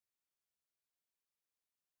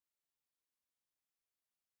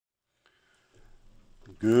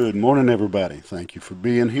Good morning, everybody. Thank you for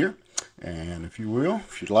being here. And if you will,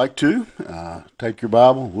 if you'd like to, take your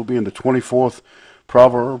Bible. We'll be in the 24th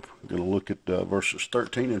proverb. We're going to look at verses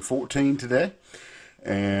 13 and 14 today.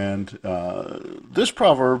 And this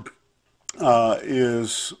proverb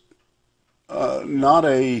is not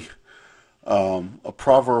a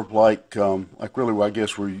proverb like really I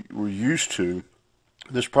guess we're used to.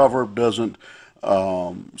 This proverb doesn't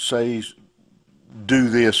say do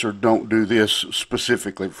this or don't do this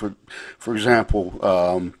specifically. For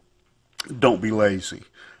example, don't be lazy.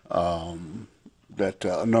 That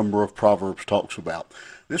a number of proverbs talks about.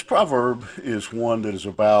 This proverb is one that is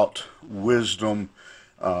about wisdom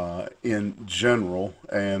in general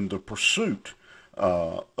and the pursuit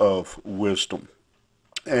of wisdom.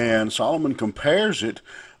 And Solomon compares it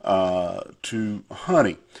to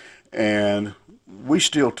honey. And we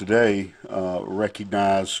still today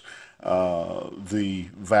recognize the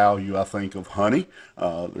value, I think, of honey.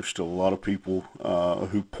 There's still a lot of people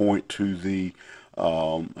who point to the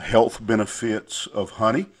health benefits of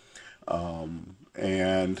honey.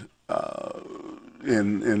 And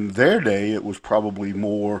in their day, it was probably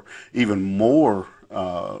even more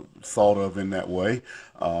thought of in that way.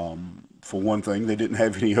 For one thing, they didn't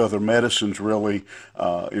have any other medicines really.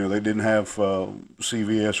 They didn't have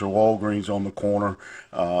CVS or Walgreens on the corner,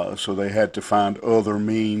 so they had to find other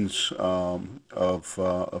means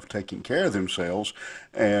of taking care of themselves.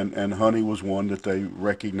 And honey was one that they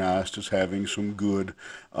recognized as having some good,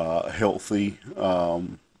 healthy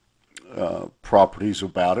properties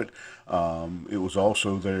about it. It was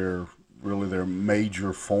also their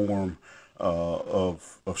major form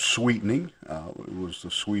of sweetening. It was the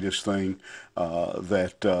sweetest thing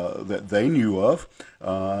that they knew of,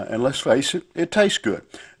 and let's face it, it tastes good.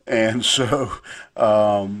 And so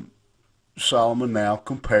Solomon now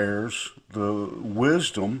compares the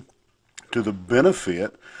wisdom to the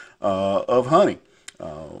benefit of honey.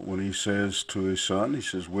 When he says to his son, he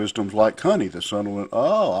says, wisdom's like honey. The son went,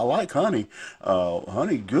 oh, I like honey.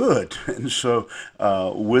 Honey, good. And so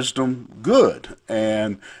wisdom, good.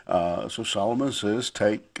 And so Solomon says,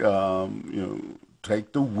 take the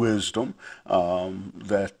wisdom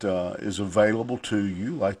that is available to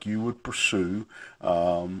you, like you would pursue,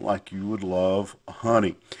 like you would love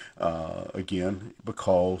honey. Again,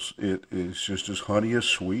 because it is just as honey is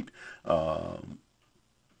sweet.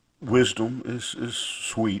 Wisdom is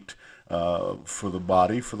sweet for the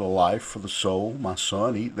body, for the life, for the soul. My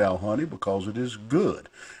son, eat thou honey because it is good,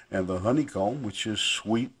 and the honeycomb which is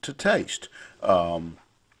sweet to taste.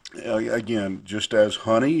 Again, just as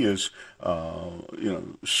honey is,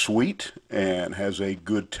 sweet and has a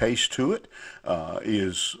good taste to it,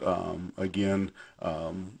 is again.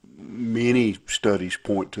 Many studies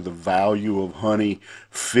point to the value of honey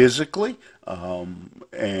physically,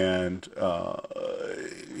 and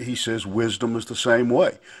he says wisdom is the same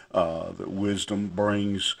way. That wisdom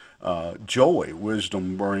brings joy,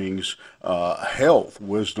 wisdom brings health,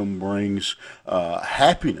 wisdom brings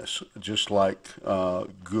happiness, just like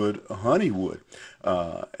good honey would.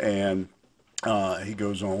 And he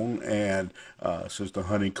goes on and says the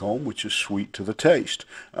honeycomb, which is sweet to the taste.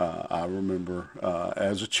 I remember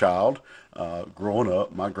as a child growing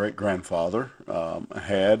up, my great grandfather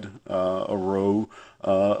had a row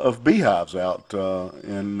of beehives out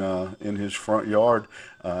in his front yard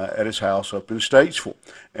at his house up in Statesville.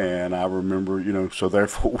 And I remember, so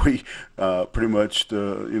therefore we pretty much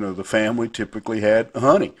the family typically had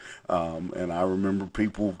honey. And I remember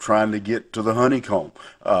people trying to get to the honeycomb.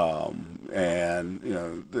 And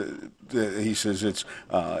he says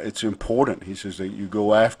it's important. He says that you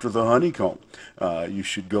go after the honeycomb. You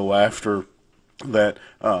should go after that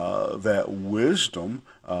wisdom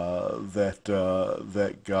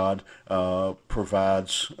that God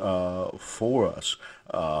provides for us.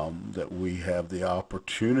 That we have the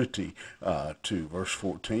opportunity to. Verse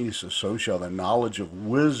 14, he says, so shall the knowledge of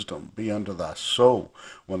wisdom be unto thy soul.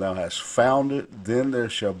 When thou hast found it, then there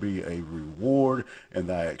shall be a reward, and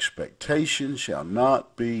thy expectation shall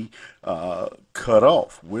not be cut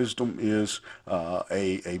off. Wisdom is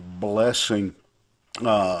a blessing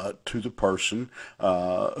to the person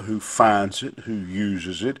who finds it, who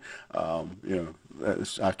uses it.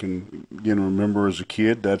 I can again remember as a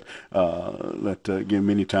kid that again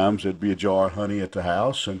many times there'd be a jar of honey at the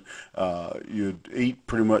house, and you'd eat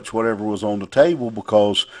pretty much whatever was on the table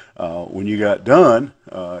because when you got done,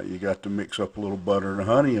 you got to mix up a little butter and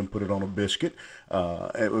honey and put it on a biscuit.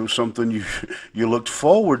 It was something you looked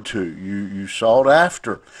forward to, you sought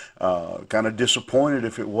after, kind of disappointed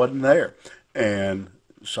if it wasn't there. And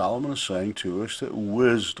Solomon is saying to us that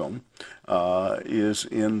wisdom is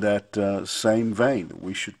in that same vein. That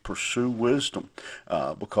we should pursue wisdom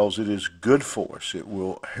because it is good for us. It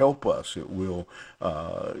will help us. It will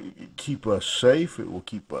keep us safe. It will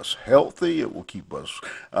keep us healthy. It will keep us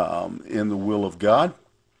in the will of God.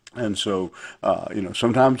 And so,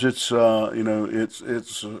 sometimes it's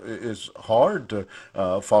hard to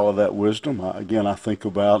follow that wisdom. I think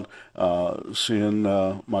about seeing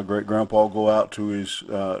my great grandpa go out to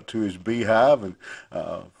his beehive, and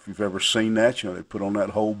if you've ever seen that, they put on that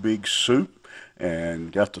whole big soup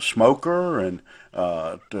and got the smoker and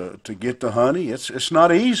to get the honey. It's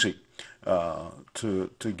not easy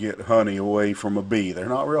to get honey away from a bee. They're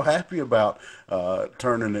not real happy about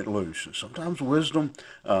turning it loose. And sometimes wisdom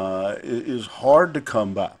is hard to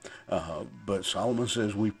come by, but Solomon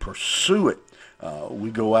says we pursue it,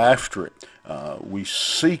 we go after it, we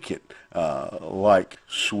seek it like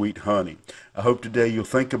sweet honey. I hope today you'll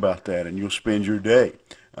think about that and you'll spend your day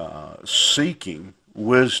seeking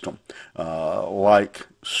wisdom like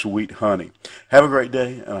sweet honey. Have a great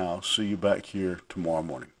day, and I'll see you back here tomorrow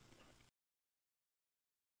morning.